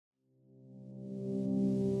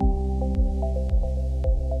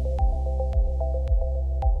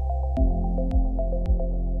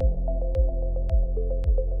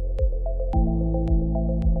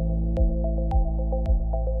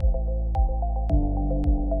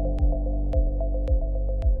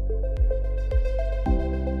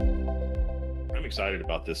excited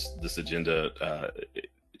about this agenda,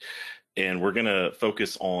 and we're going to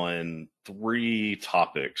focus on three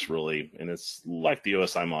topics really, and it's like the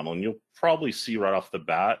OSI model. And you'll probably see right off the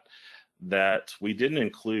bat that we didn't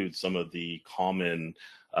include some of the common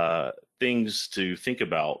things to think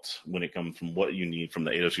about when it comes from what you need from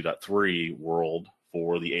the 802.3 world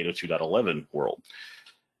for the 802.11 world.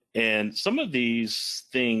 And some of these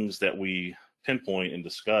things that we pinpoint and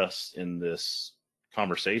discuss in this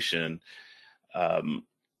conversation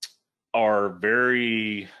are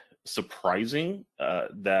very surprising,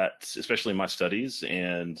 that especially in my studies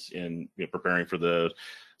and in preparing for the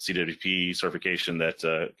CWP certification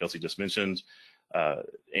that Kelsey just mentioned,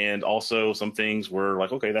 and also some things were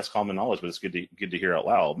like, okay, that's common knowledge, but it's good to hear out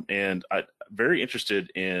loud. And I'm very interested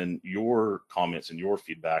in your comments and your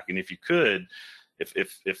feedback. And if you could,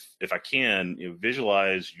 if I can,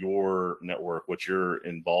 visualize your network, what you're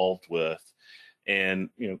involved with, and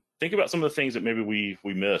think about some of the things that maybe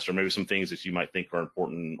we missed, or maybe some things that you might think are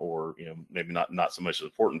important, or maybe not so much as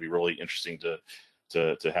important. It'd be really interesting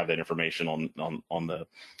to have that information on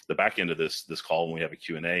the back end of this call when we have a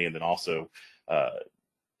Q&A, and then also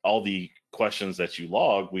all the questions that you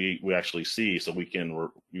log, we actually see, so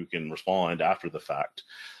you can respond after the fact.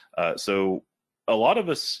 So a lot of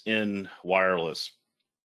us in wireless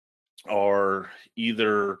are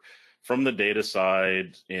either from the data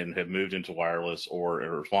side and have moved into wireless, or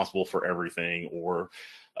are responsible for everything, or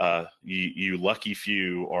you lucky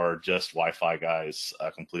few are just Wi-Fi guys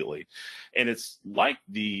completely. And it's like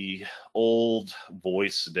the old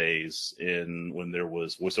voice days when there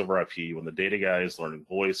was voice over IP, when the data guys learning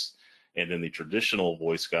voice, and then the traditional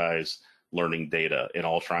voice guys learning data, and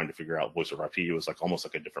all trying to figure out voice over IP. It was like almost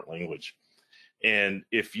like a different language. And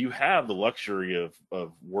if you have the luxury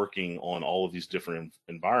of working on all of these different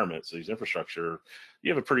environments, these infrastructure, you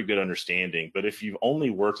have a pretty good understanding. But if you've only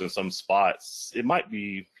worked in some spots, it might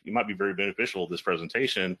be very beneficial, this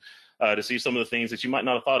presentation, to see some of the things that you might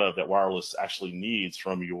not have thought of that wireless actually needs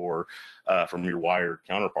from your wired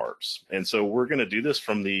counterparts. And so we're going to do this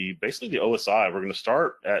from basically the OSI. We're going to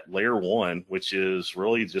start at layer 1, which is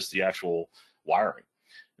really just the actual wiring.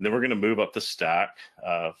 And then we're going to move up the stack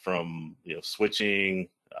from switching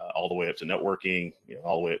all the way up to networking,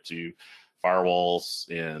 all the way up to firewalls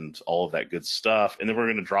and all of that good stuff. And then we're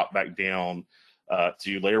going to drop back down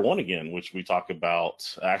to layer 1 again, which we talk about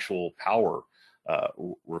actual power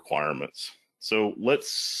requirements. So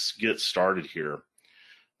let's get started here.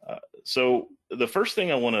 So the first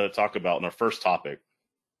thing I want to talk about in our first topic,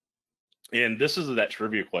 and this is that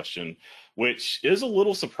trivia question, which is a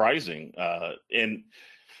little surprising. And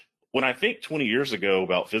when I think 20 years ago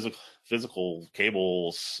about physical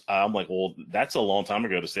cables, I'm like, well, that's a long time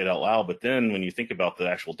ago to say it out loud. But then when you think about the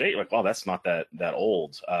actual date, like, wow, that's not that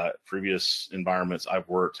old. Previous environments I've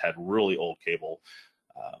worked had really old cable.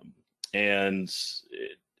 And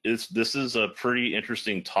this is a pretty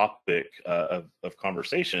interesting topic of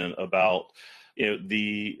conversation about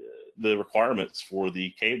the requirements for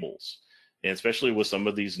the cables. And especially with some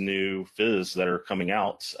of these new FIZ that are coming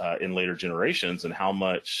out in later generations, and how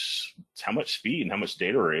much speed and how much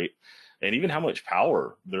data rate, and even how much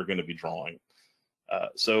power they're going to be drawing.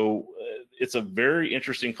 So it's a very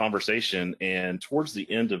interesting conversation. And towards the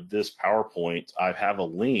end of this PowerPoint, I have a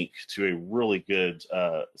link to a really good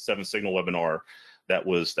 7Signal webinar that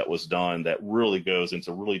was done that really goes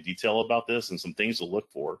into really detail about this and some things to look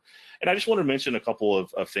for. And I just want to mention a couple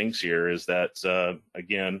of things here. Is that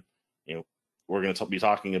again, we're going to be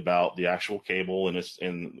talking about the actual cable and its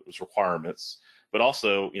requirements, but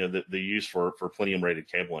also the use for Plinium rated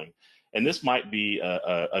cabling. And this might be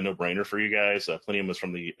a no-brainer for you guys. Plinium is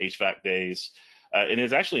from the HVAC days, and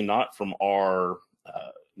it's actually not from our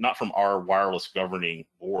wireless governing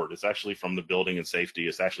board. It's actually from the Building and Safety.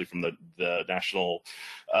 It's actually from the national,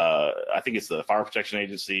 I think it's the Fire Protection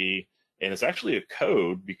Agency, and it's actually a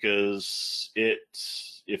code because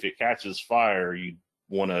if it catches fire, you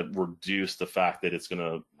want to reduce the fact that it's going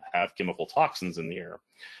to have chemical toxins in the air.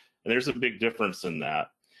 And there's a big difference in that.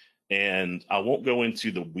 And I won't go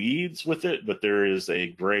into the weeds with it, but there is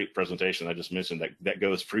a great presentation I just mentioned that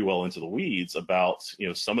goes pretty well into the weeds about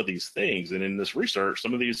some of these things. And in this research,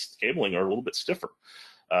 some of these cabling are a little bit stiffer.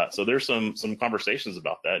 So there's some conversations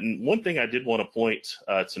about that. And one thing I did want to point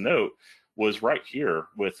to note was right here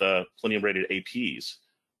with Plinium rated APs.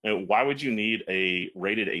 Why would you need a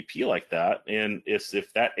rated AP like that? And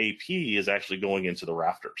if that AP is actually going into the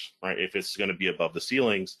rafters, right? If it's going to be above the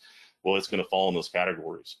ceilings, well, it's going to fall in those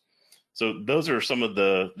categories. So those are some of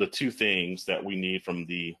the two things that we need from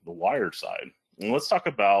the wired side. And let's talk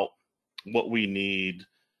about what we need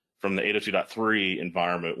from the 802.3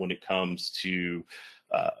 environment when it comes to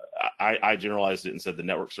I generalized it and said the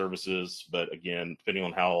network services, but again, depending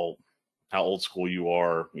on how old school you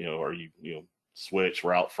are, are you switch,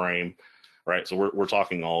 route, frame, right? So we're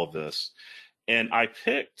talking all of this, and I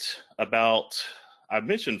picked about, I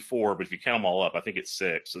mentioned 4, but if you count them all up, I think it's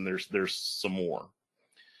 6, and there's some more.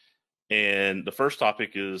 And the first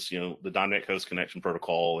topic is the dynamic host connection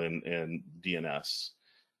protocol and DNS.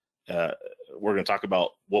 We're going to talk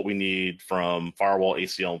about what we need from firewall,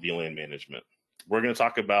 ACL, and VLAN management. We're going to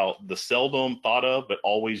talk about the seldom thought of but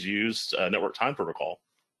always used network time protocol.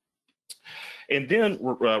 And then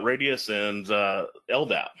Radius and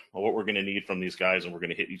LDAP, what we're going to need from these guys, and we're going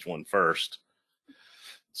to hit each one first.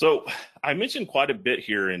 So I mentioned quite a bit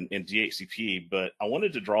here in DHCP, but I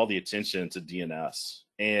wanted to draw the attention to DNS.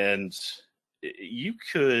 And you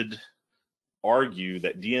could argue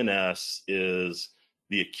that DNS is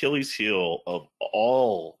the Achilles heel of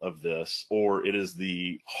all of this, or it is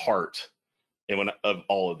the heart of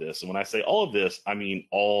all of this. And when I say all of this, I mean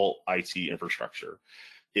all IT infrastructure.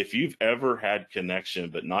 If you've ever had connection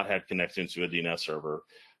but not had connection to a DNS server,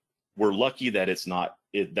 we're lucky that it's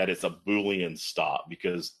a Boolean stop,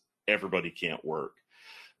 because everybody can't work.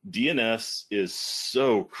 DNS is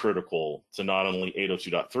so critical to not only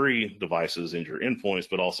 802.3 devices and your endpoints,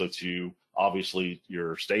 but also to obviously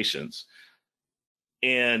your stations.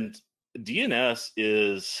 And DNS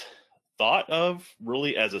is thought of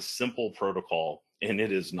really as a simple protocol, and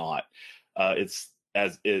it is not. It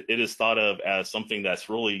is thought of as something that's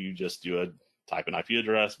really, you just type an IP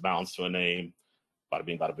address, bounce to a name, bada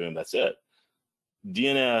bing, bada boom, that's it.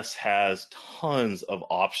 DNS has tons of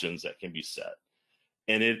options that can be set.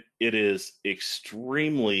 And it is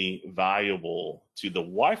extremely valuable to the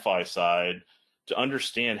Wi-Fi side to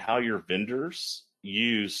understand how your vendors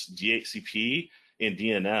use DHCP and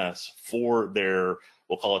DNS for their,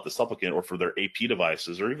 we'll call it the supplicant, or for their AP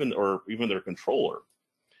devices, or even their controller.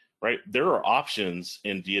 Right? There are options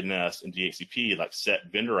in DNS and DHCP, like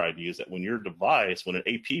set vendor IDs, that when your device, when an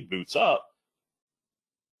AP boots up,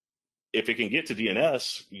 if it can get to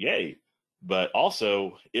DNS, yay. But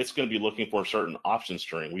also, it's going to be looking for a certain option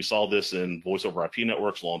string. We saw this in voice over IP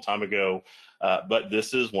networks a long time ago, but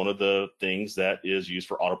this is one of the things that is used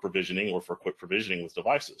for auto provisioning or for quick provisioning with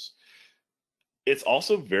devices. It's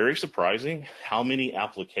also very surprising how many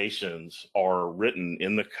applications are written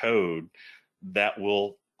in the code that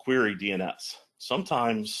will query DNS.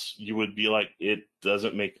 Sometimes you would be like, it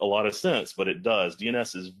doesn't make a lot of sense, but it does.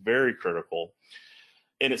 DNS is very critical.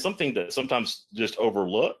 And it's something that sometimes just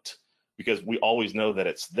overlooked, because we always know that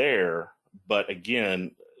it's there. But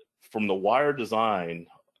again, from the wire design,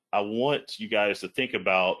 I want you guys to think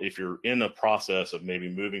about, if you're in a process of maybe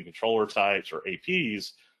moving controller types or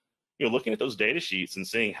APs, looking at those data sheets and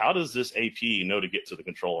saying, how does this AP know to get to the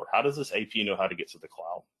controller? How does this AP know how to get to the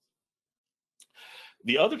cloud?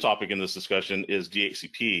 The other topic in this discussion is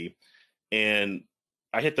DHCP, and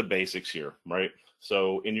I hit the basics here, right?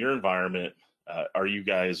 So in your environment, are you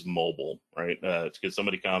guys mobile, right? Can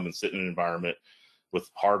somebody come and sit in an environment with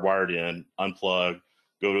hardwired in, unplug,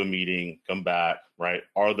 go to a meeting, come back, right?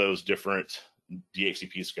 Are those different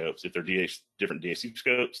DHCP scopes? If they're different DHCP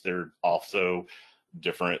scopes, they're also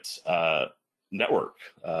different network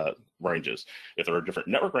ranges. If there are different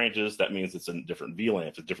network ranges, that means it's a different VLAN. If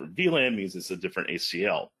it's a different VLAN, means it's a different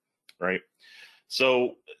ACL, right?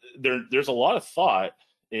 So there's a lot of thought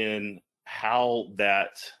in how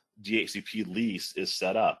that DHCP lease is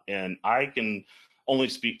set up, and I can only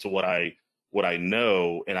speak to what I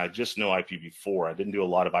know, and I just know IPv4. I didn't do a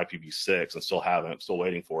lot of IPv6 and still haven't. I'm still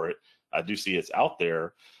waiting for it. I do see it's out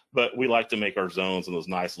there, but we like to make our zones in those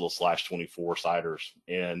nice little /24 CIDRs,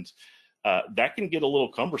 and that can get a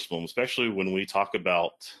little cumbersome, especially when we talk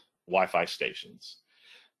about Wi-Fi stations.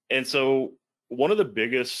 And so one of the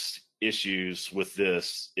biggest issues with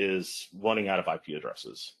this is running out of IP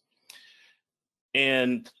addresses.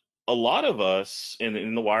 And a lot of us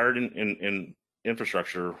in the wired in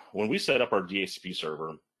infrastructure, when we set up our DHCP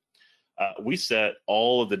server, we set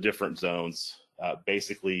all of the different zones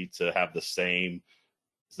basically to have the same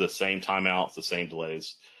timeouts, the same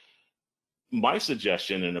delays. My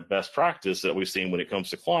suggestion and a best practice that we've seen when it comes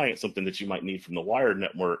to clients, something that you might need from the wired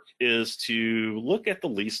network, is to look at the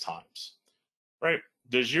lease times, right?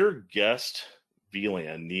 Does your guest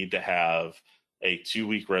VLAN need to have a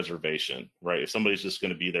 2-week reservation, right? If somebody's just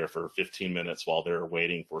going to be there for 15 minutes while they're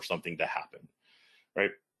waiting for something to happen,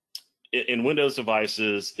 right? In Windows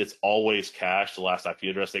devices, it's always cached the last IP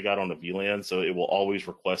address they got on the VLAN, so it will always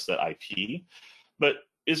request that IP. But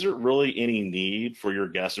is there really any need for your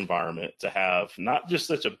guest environment to have not just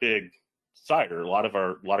such a big CIDR? A lot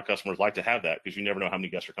of customers like to have that because you never know how many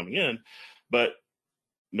guests are coming in, but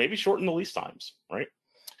maybe shorten the lease times, right?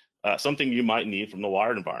 something you might need from the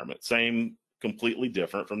wired environment. Same, completely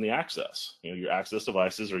different from the access. Your access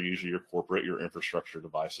devices are usually your corporate, your infrastructure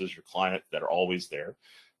devices, your client that are always there,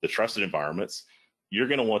 the trusted environments. You're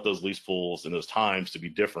going to want those lease pools and those times to be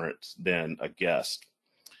different than a guest.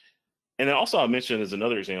 And then also I mentioned as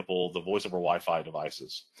another example, the voice over Wi-Fi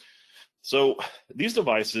devices. So these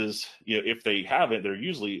devices, if they haven't, they're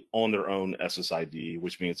usually on their own SSID,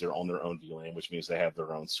 which means they're on their own VLAN, which means they have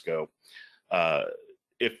their own scope.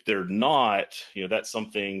 If they're not, that's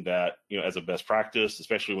something that, as a best practice,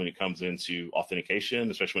 especially when it comes into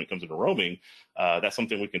authentication, especially when it comes into roaming, that's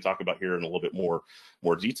something we can talk about here in a little bit more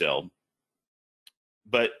detail.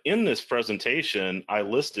 But in this presentation, I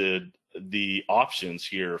listed the options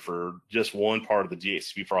here for just one part of the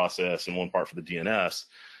DHCP process and one part for the DNS.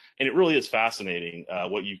 And it really is fascinating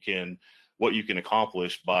what you can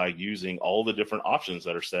accomplish by using all the different options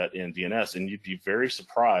that are set in DNS. And you'd be very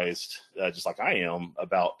surprised, just like I am,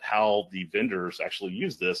 about how the vendors actually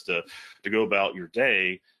use this to go about your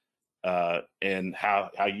day, and how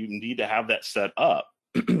you need to have that set up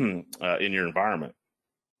in your environment.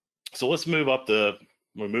 So let's move up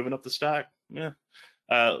we're moving up the stack. I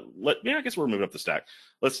guess we're moving up the stack.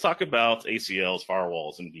 Let's talk about ACLs,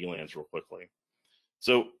 firewalls, and VLANs real quickly.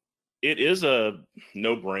 So it is a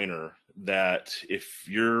no-brainer that if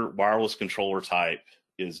your wireless controller type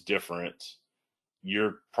is different,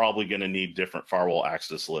 you're probably going to need different firewall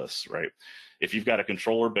access lists, right? If you've got a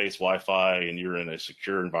controller-based Wi-Fi and you're in a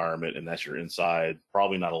secure environment and that's your inside,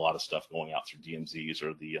 probably not a lot of stuff going out through DMZs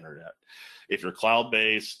or the internet. If you're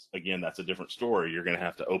cloud-based, again, that's a different story. You're going to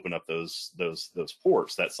have to open up those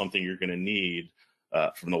ports. That's something you're going to need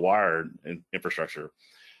from the wired infrastructure.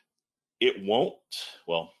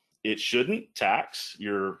 It shouldn't tax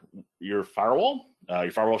your firewall.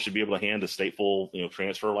 Your firewall should be able to handle a stateful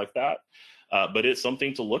transfer like that. But it's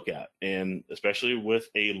something to look at, and especially with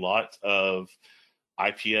a lot of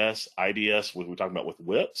IPS, IDS, we're talking about with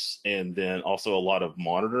WIPs, and then also a lot of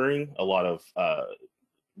monitoring, a lot of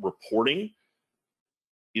reporting.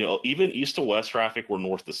 Even east to west traffic or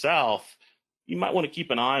north to south, you might want to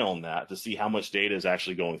keep an eye on that to see how much data is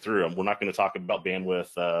actually going through. And we're not going to talk about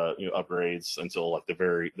bandwidth upgrades until like the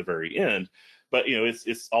very end, but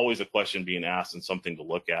it's always a question being asked and something to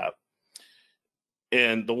look at.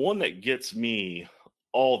 And the one that gets me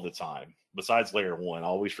all the time, besides layer one, I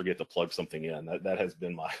always forget to plug something in. That has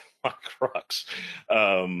been my crux.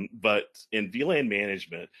 But in VLAN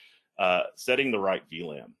management, setting the right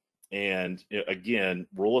VLAN. And again,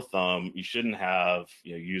 rule of thumb, you shouldn't have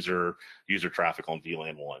user traffic on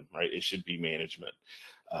VLAN 1, right? It should be management.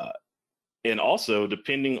 And also,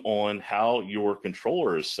 depending on how your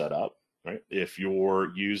controller is set up, right? If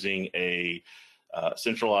you're using a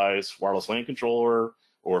centralized wireless LAN controller,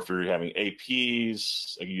 or if you're having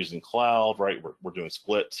APs, like using cloud, right? We're doing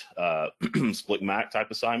split MAC type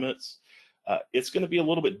assignments. It's going to be a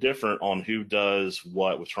little bit different on who does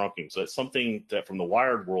what with trunking. So it's something that from the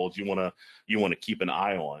wired world you want to keep an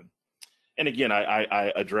eye on. And again,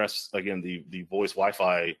 I address again the voice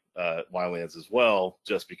Wi-Fi WLANs as well,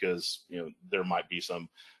 just because there might be some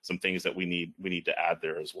things that we need to add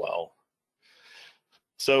there as well.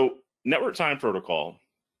 So network time protocol,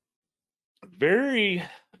 very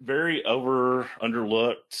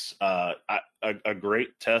underlooked. A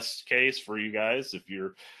great test case for you guys if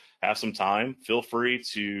you're have some time, feel free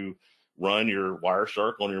to run your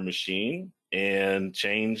Wireshark on your machine and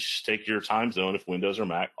take your time zone, if Windows or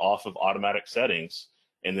Mac, off of automatic settings,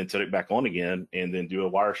 and then set it back on again, and then do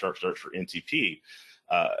a Wireshark search for NTP.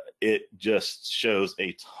 It just shows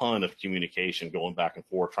a ton of communication going back and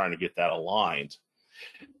forth, trying to get that aligned.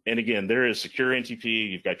 And again, there is secure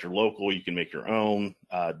NTP. You've got your local. You can make your own.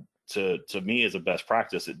 To me, as a best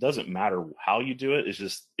practice, it doesn't matter how you do it.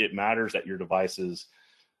 It matters that your devices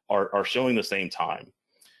are showing the same time.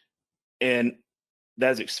 And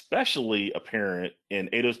that's especially apparent in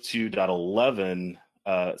 802.11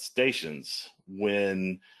 stations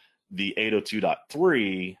when the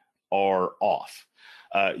 802.3 are off.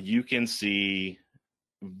 You can see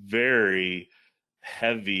very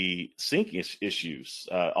heavy sync issues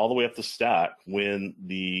all the way up the stack when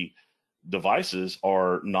the devices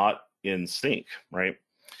are not in sync, right?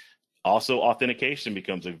 Also, authentication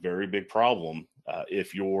becomes a very big problem.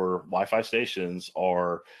 If your Wi-Fi stations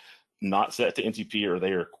are not set to NTP, or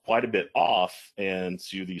they are quite a bit off, and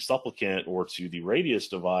to the supplicant or to the radius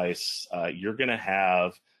device, you're going to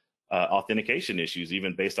have authentication issues,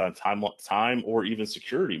 even based on time or even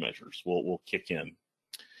security measures will kick in.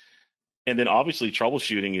 And then obviously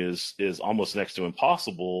troubleshooting is almost next to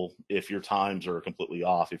impossible if your times are completely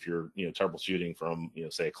off. If you're troubleshooting from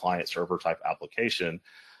say a client server type application,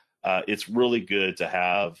 it's really good to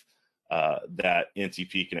have that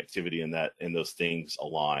NTP connectivity and those things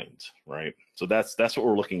aligned, right? So that's what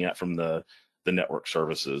we're looking at from the network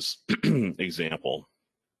services example.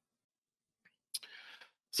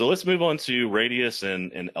 So let's move on to Radius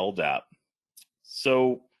and LDAP.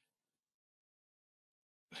 So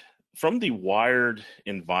from the wired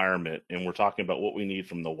environment, and we're talking about what we need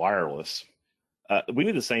from the wireless, we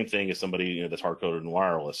need the same thing as somebody that's hard-coded in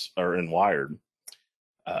wireless or in wired.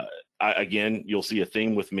 Again, you'll see a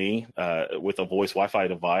theme with me with a voice Wi-Fi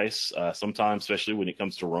device. Sometimes, especially when it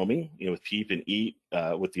comes to roaming, with PEEP and EAT,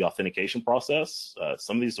 with the authentication process,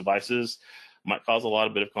 some of these devices might cause a lot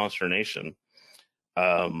of bit of consternation.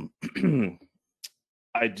 I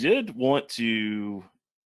did want to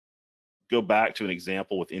go back to an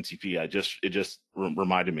example with NTP. It just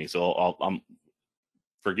reminded me, so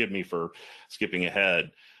forgive me for skipping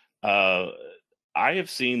ahead. I have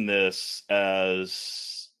seen this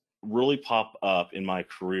as really pop up in my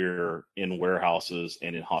career in warehouses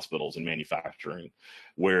and in hospitals and manufacturing,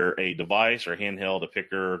 where a device or handheld, a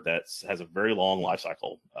picker that has a very long life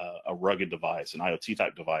cycle, a rugged device, an IoT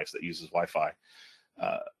type device that uses Wi-Fi,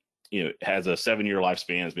 has a 7-year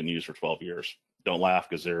lifespan, has been used for 12 years. Don't laugh,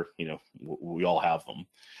 because they're, we all have them.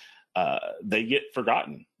 They get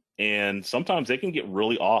forgotten, and sometimes they can get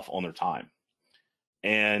really off on their time.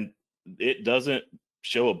 And it doesn't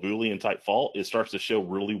show a Boolean type fault. It starts to show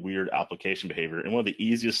really weird application behavior. And one of the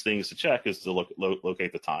easiest things to check is to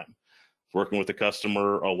locate the time. Working with a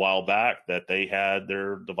customer a while back that they had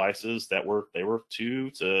their devices that they were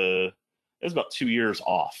it was about 2 years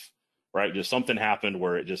off, right? Just something happened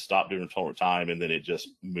where it just stopped doing total time, and then it just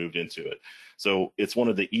moved into it. So it's one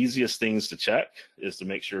of the easiest things to check, is to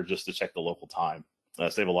make sure just to check the local time.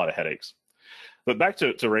 Save a lot of headaches. But back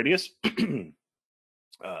to Radius.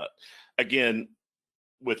 Again,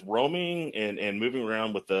 with roaming and moving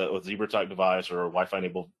around with Zebra type device or a Wi-Fi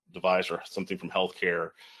enabled device or something from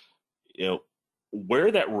healthcare,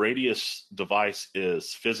 where that Radius device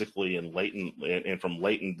is physically and latent and from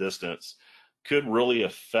latent distance could really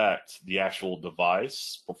affect the actual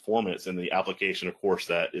device performance and the application, of course,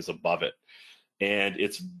 that is above it. And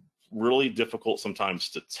it's really difficult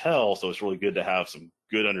sometimes to tell. So it's really good to have some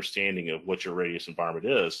good understanding of what your Radius environment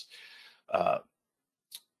is.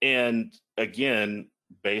 And again,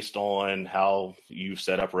 based on how you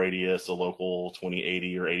set up Radius, a local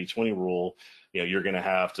 2080 or 80/20 rule, you're going to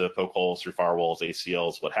have to poke holes through firewalls,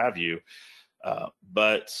 ACLs, what have you.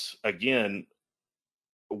 But again,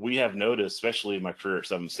 we have noticed, especially in my career at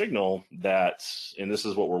 7 Signal, that, and this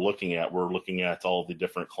is what we're looking at all the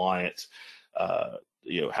different clients,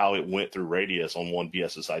 how it went through Radius on one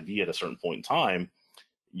BSSID at a certain point in time.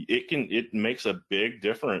 It makes a big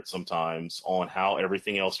difference sometimes on how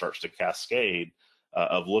everything else starts to cascade,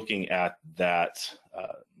 of looking at that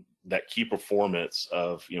key performance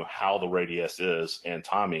of how the Radius is and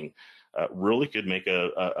timing. Really could make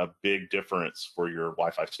a big difference for your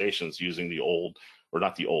Wi-Fi stations using the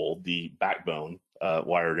backbone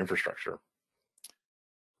wired infrastructure.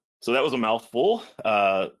 So that was a mouthful.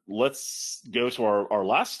 Let's go to our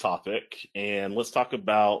last topic, and let's talk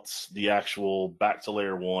about the actual back to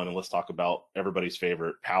layer 1, and let's talk about everybody's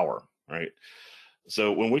favorite, power, right?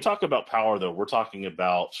 So when we talk about power, though, we're talking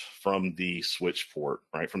about from the switch port,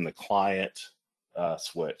 right? From the client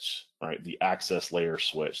switch, right? The access layer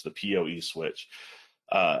switch, the PoE switch.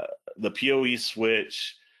 The PoE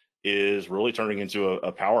switch is really turning into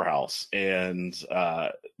a powerhouse, and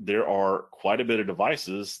there are quite a bit of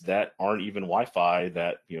devices that aren't even Wi-Fi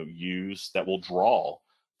that that will draw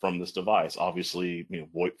from this device. Obviously,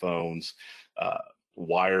 VoIP phones,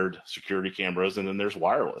 wired security cameras, and then there's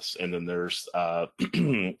wireless, and then there's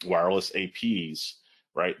wireless APs,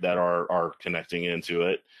 right, that are connecting into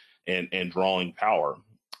it and drawing power.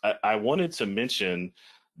 I wanted to mention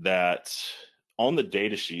that on the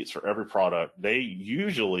data sheets for every product, they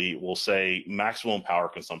usually will say maximum power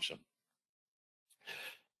consumption.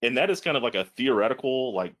 And that is kind of like a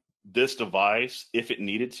theoretical, like this device, if it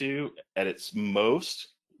needed to, at its most,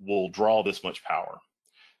 will draw this much power.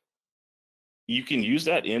 You can use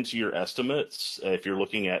that into your estimates if you're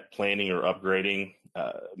looking at planning or upgrading.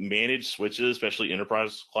 Managed switches, especially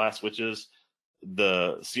enterprise class switches,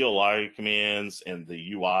 the CLI commands and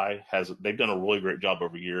the UI they've done a really great job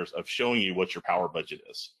over years of showing you what your power budget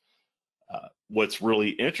is. What's really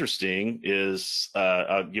interesting is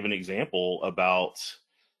I'll give an example about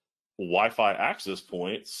Wi-Fi access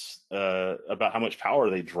points, about how much power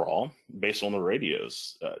they draw based on the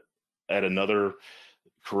radios. At another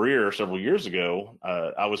career several years ago,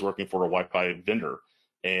 I was working for a Wi-Fi vendor,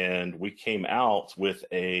 and we came out with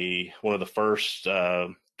one of the first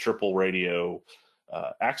triple radio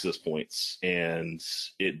access points, and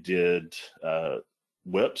it did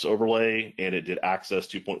WIPS overlay, and it did access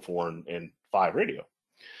 2.4 and 5 radio.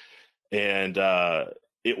 And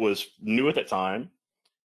it was new at that time.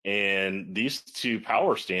 And these two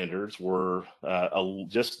power standards were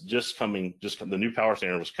just coming, the new power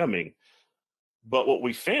standard was coming. But what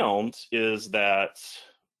we found is that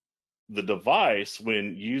the device,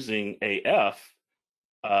 when using AF,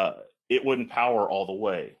 it wouldn't power all the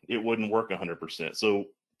way. It wouldn't work 100%. So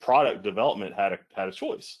product development had a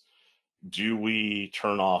choice. Do we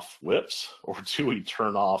turn off WIPS or do we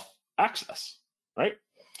turn off access, right?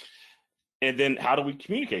 And then how do we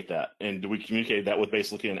communicate that? And do we communicate that with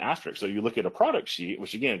basically an asterisk? So you look at a product sheet,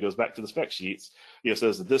 which again goes back to the spec sheets,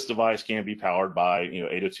 says that this device can be powered by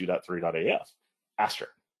 802.3.AF,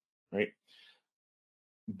 asterisk, right?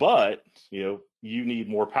 But you need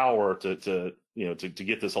more power to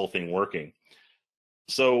get this whole thing working.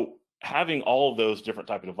 So having all of those different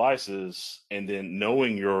type of devices, and then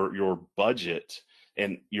knowing your budget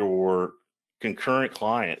and your concurrent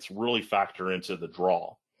clients really factor into the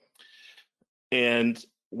draw. And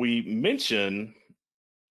we mentioned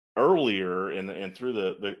earlier and through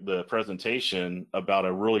the presentation about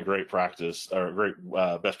a really great practice, or a great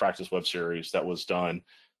best practice web series that was done.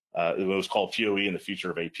 It was called PoE and the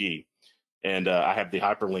Future of AP. And I have the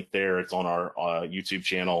hyperlink there. It's on our YouTube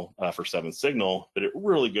channel for 7 Signal, but it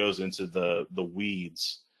really goes into the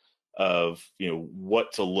weeds of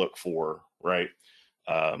what to look for, right?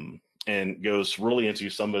 And goes really into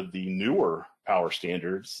some of the newer power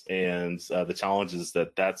standards and the challenges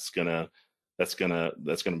that's gonna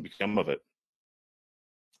become of it.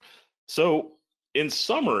 So in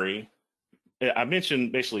summary, I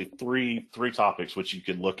mentioned basically three topics which you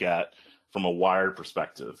could look at from a wired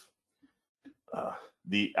perspective.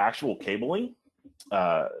 The actual cabling,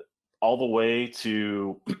 all the way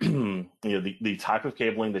to the type of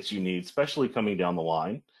cabling that you need, especially coming down the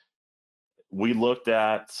line. We looked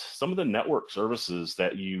at some of the network services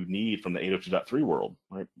that you need from the 802.3 world,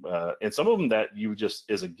 right? And some of them that you just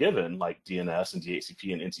is a given, like DNS and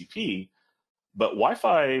DHCP and NTP, but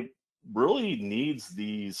Wi-Fi really needs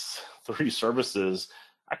these 3 services.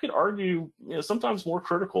 I could argue, sometimes more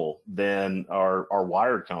critical than our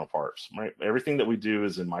wired counterparts, right? Everything that we do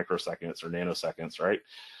is in microseconds or nanoseconds, right?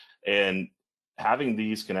 And having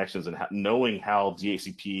these connections and knowing how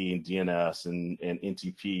DHCP and DNS and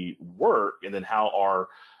NTP work, and then how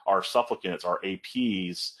our supplicants, our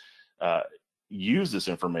APs, use this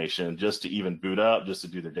information just to even boot up, just to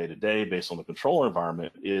do their day-to-day based on the controller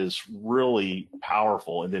environment, is really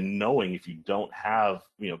powerful. And then knowing if you don't have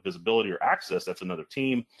visibility or access, that's another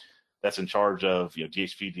team that's in charge of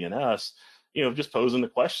DHCP, DNS, just posing the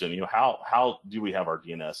question, how do we have our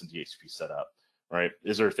DNS and DHCP set up? Right?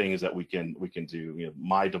 Is there things that we can do?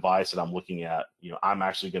 My device that I'm looking at, I'm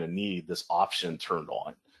actually going to need this option turned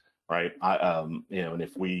on, right? And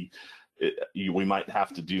if we might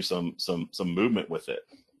have to do some movement with it.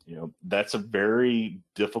 That's a very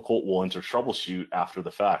difficult one to troubleshoot after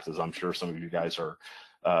the fact, as I'm sure some of you guys are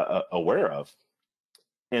aware of.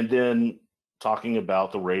 And then talking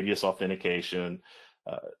about the radius authentication,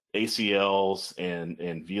 ACLs and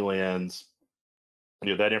VLANs.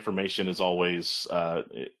 That information is always,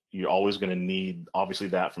 you're always going to need, obviously,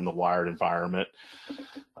 that from the wired environment.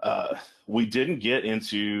 We didn't get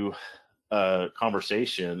into a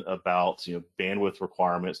conversation about, bandwidth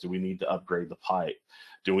requirements. Do we need to upgrade the pipe?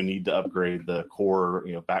 Do we need to upgrade the core,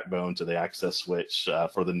 backbone to the access switch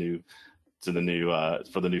for the new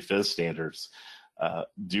FIS standards?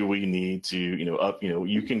 Do we need to,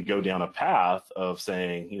 you can go down a path of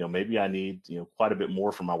saying, maybe I need, quite a bit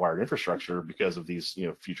more from my wired infrastructure because of these,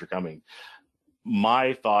 future coming.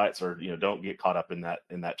 My thoughts are, don't get caught up in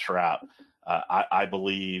that trap. I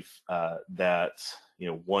believe that,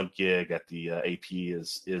 1 gig at the AP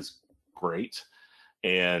is great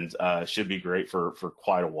and should be great for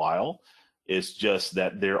quite a while. It's just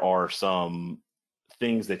that there are some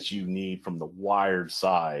things that you need from the wired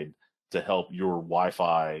side to help your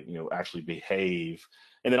Wi-Fi, actually behave,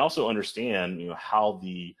 and then also understand, how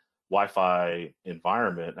the Wi-Fi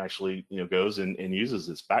environment actually, goes and uses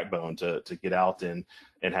its backbone to get out and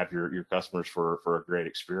have your customers for a great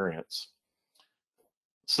experience.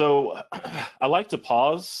 So I like to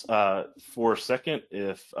pause for a second,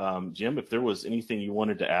 if Jim, if there was anything you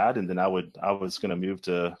wanted to add, and then I was going to move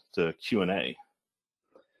to Q&A.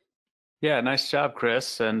 Yeah, nice job,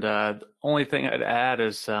 Chris. And the only thing I'd add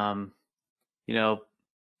is,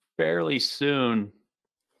 fairly soon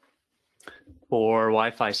for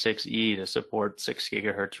Wi-Fi 6E to support 6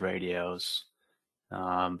 gigahertz radios,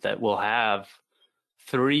 that will have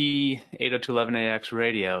 3 802.11ax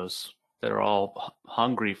radios that are all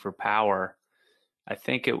hungry for power. I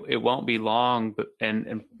think it won't be long, but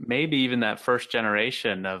and maybe even that first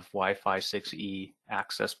generation of Wi-Fi 6E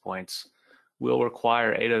access points will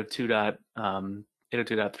require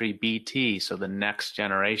 802.3 BT, so the next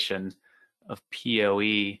generation of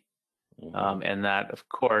PoE, and that, of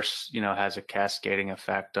course, has a cascading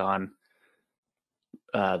effect on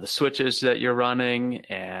the switches that you're running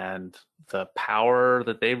and the power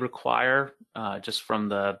that they require just from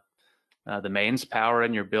the mains power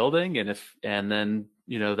in your building, and then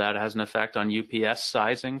that has an effect on UPS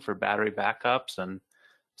sizing for battery backups and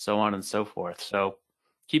so on and so forth. So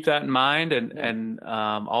keep that in mind, and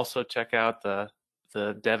also check out the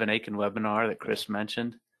Devin Aiken webinar that Chris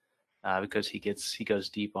mentioned, because he goes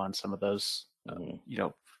deep on some of those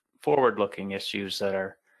forward-looking issues that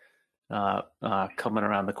are coming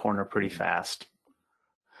around the corner pretty fast.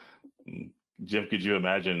 Jim, could you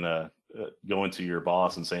imagine going to your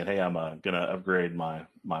boss and saying, "Hey, I'm going to upgrade my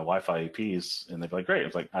Wi-Fi APs," and they'd be like, "Great."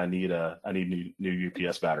 It's like, I need new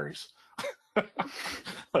UPS batteries.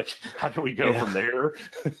 Like, how do we go from there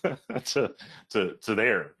to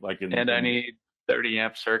there? Like, I need 30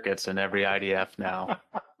 amp circuits in every IDF now.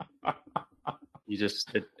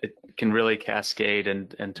 It can really cascade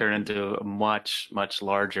and turn into a much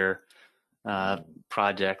larger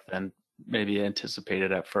project than maybe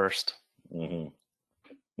anticipated at first.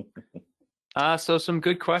 So some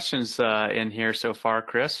good questions in here so far,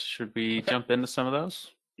 Chris. Should we jump into some of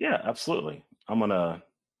those? Yeah, absolutely. I'm gonna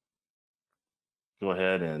go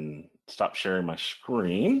ahead and stop sharing my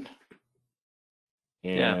screen.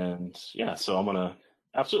 And so I'm gonna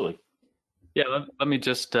absolutely. Yeah, let me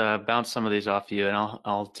just bounce some of these off you, and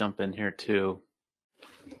I'll jump in here too.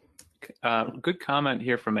 Good comment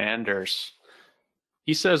here from Anders.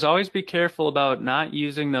 He says, always be careful about not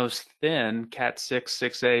using those thin Cat6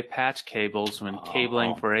 6A patch cables when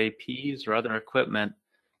cabling for APs or other equipment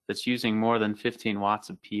that's using more than 15 watts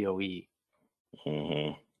of PoE.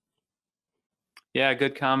 Yeah,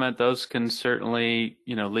 good comment. Those can certainly,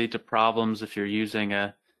 lead to problems if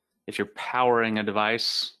you're powering a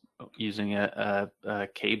device using a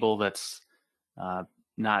cable that's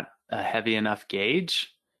not a heavy enough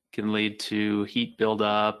gauge. Can lead to heat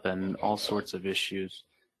buildup and all sorts of issues.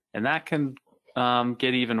 And that can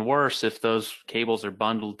get even worse if those cables are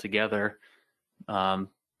bundled together.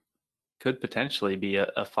 Could potentially be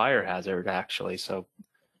a fire hazard, actually. So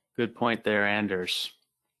good point there, Anders.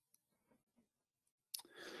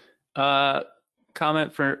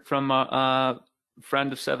 Comment from a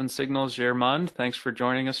friend of Seven Signals, Germund. Thanks for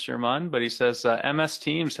joining us, Germund. But he says MS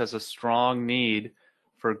Teams has a strong need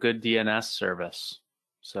for good DNS service.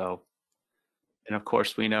 So, and of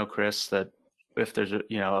course we know, Chris, that if there's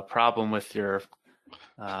a problem with your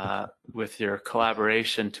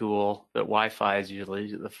collaboration tool, that Wi-Fi is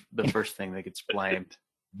usually the first thing that gets blamed.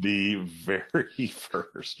 The very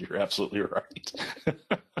first. You're absolutely right.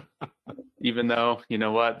 Even though, you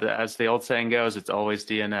know what, as the old saying goes, it's always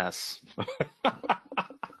DNS.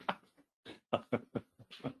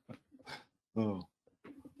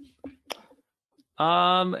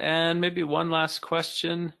 And maybe one last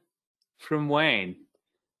question from Wayne.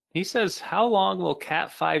 He says, how long will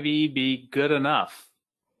Cat 5e be good enough?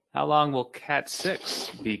 How long will Cat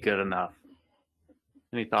 6 be good enough?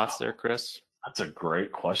 Any thoughts there, Chris? That's a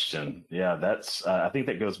great question. Yeah, that's I think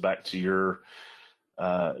that goes back to your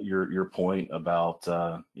point about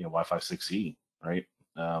Wi-Fi 6E, right?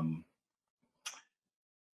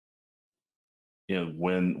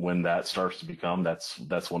 When that starts to become,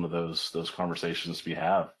 that's one of those conversations we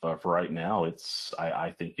have. For right now,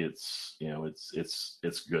 I think it's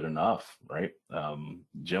good enough, right?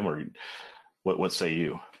 Jim, what say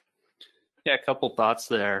you? Yeah, a couple thoughts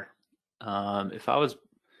there. If I was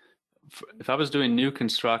doing new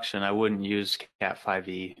construction, I wouldn't use Cat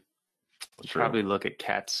 5e. I'd probably look at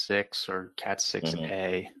Cat 6 or Cat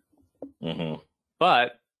 6A.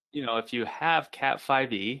 But if you have Cat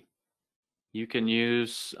 5e, you can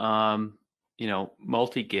use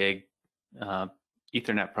multi-gig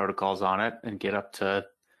Ethernet protocols on it and get up to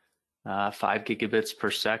 5 gigabits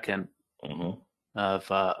per second of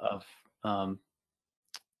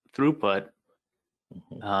throughput.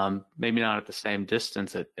 Maybe not at the same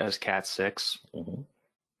distance as Cat 6.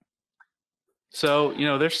 So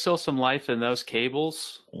there's still some life in those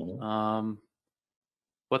cables.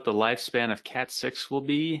 What the lifespan of Cat 6 will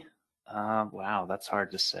be, wow, that's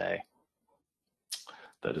hard to say.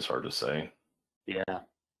 That is hard to say. Yeah,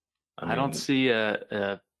 I don't see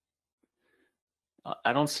I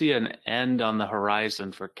don't see an end on the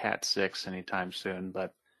horizon for Cat 6 anytime soon.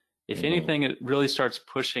 But if anything, it really starts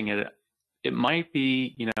pushing it. It might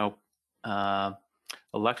be,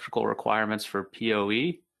 electrical requirements for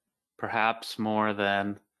PoE, perhaps more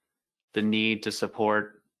than the need to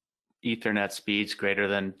support Ethernet speeds greater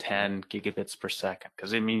than 10 gigabits per second.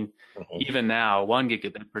 Because I mean, even now, 1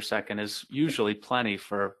 gigabit per second is usually plenty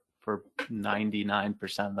for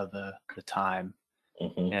 99% of the time.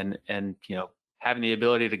 And you know, having the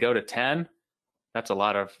ability to go to 10, that's a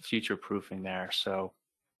lot of future proofing there. So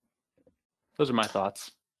those are my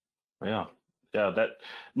thoughts. Yeah. Yeah, that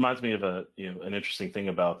reminds me of an interesting thing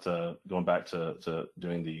about going back to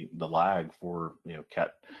doing the lag for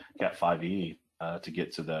Cat 5e to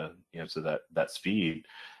get to the to that speed.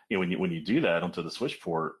 When you do that onto the switch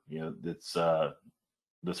port, it's the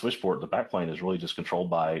switch port, the backplane is really just controlled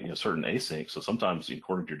by certain asyncs. So sometimes,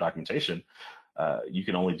 according to your documentation, you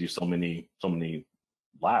can only do so many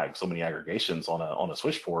lags, so many aggregations on a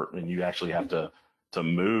switch port, and you actually have to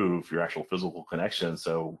move your actual physical connection.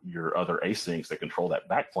 So your other asyncs that control that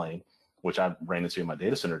backplane, which I ran into in my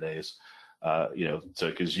data center days,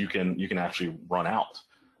 because you can actually run out.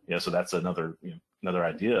 So that's another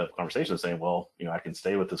idea of conversation, saying, well, I can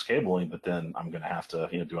stay with this cabling, but then I'm going to have to,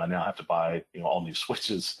 do I now have to buy all new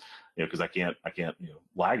switches, because I can't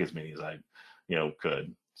lag as many as I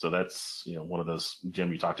could. So that's one of those, Jim,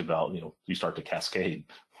 you talked about, you start to cascade,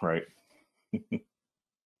 right?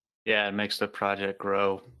 Yeah, it makes the project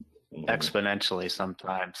grow exponentially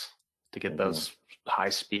sometimes to get those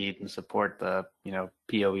high speed and support the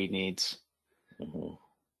PoE needs.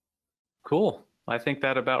 Cool. I think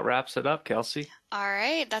that about wraps it up, Kelsey. All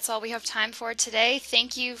right, that's all we have time for today.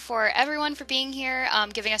 Thank you for everyone for being here,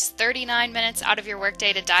 giving us 39 minutes out of your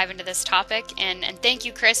workday to dive into this topic. And thank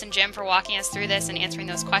you, Chris and Jim, for walking us through this and answering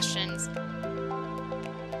those questions.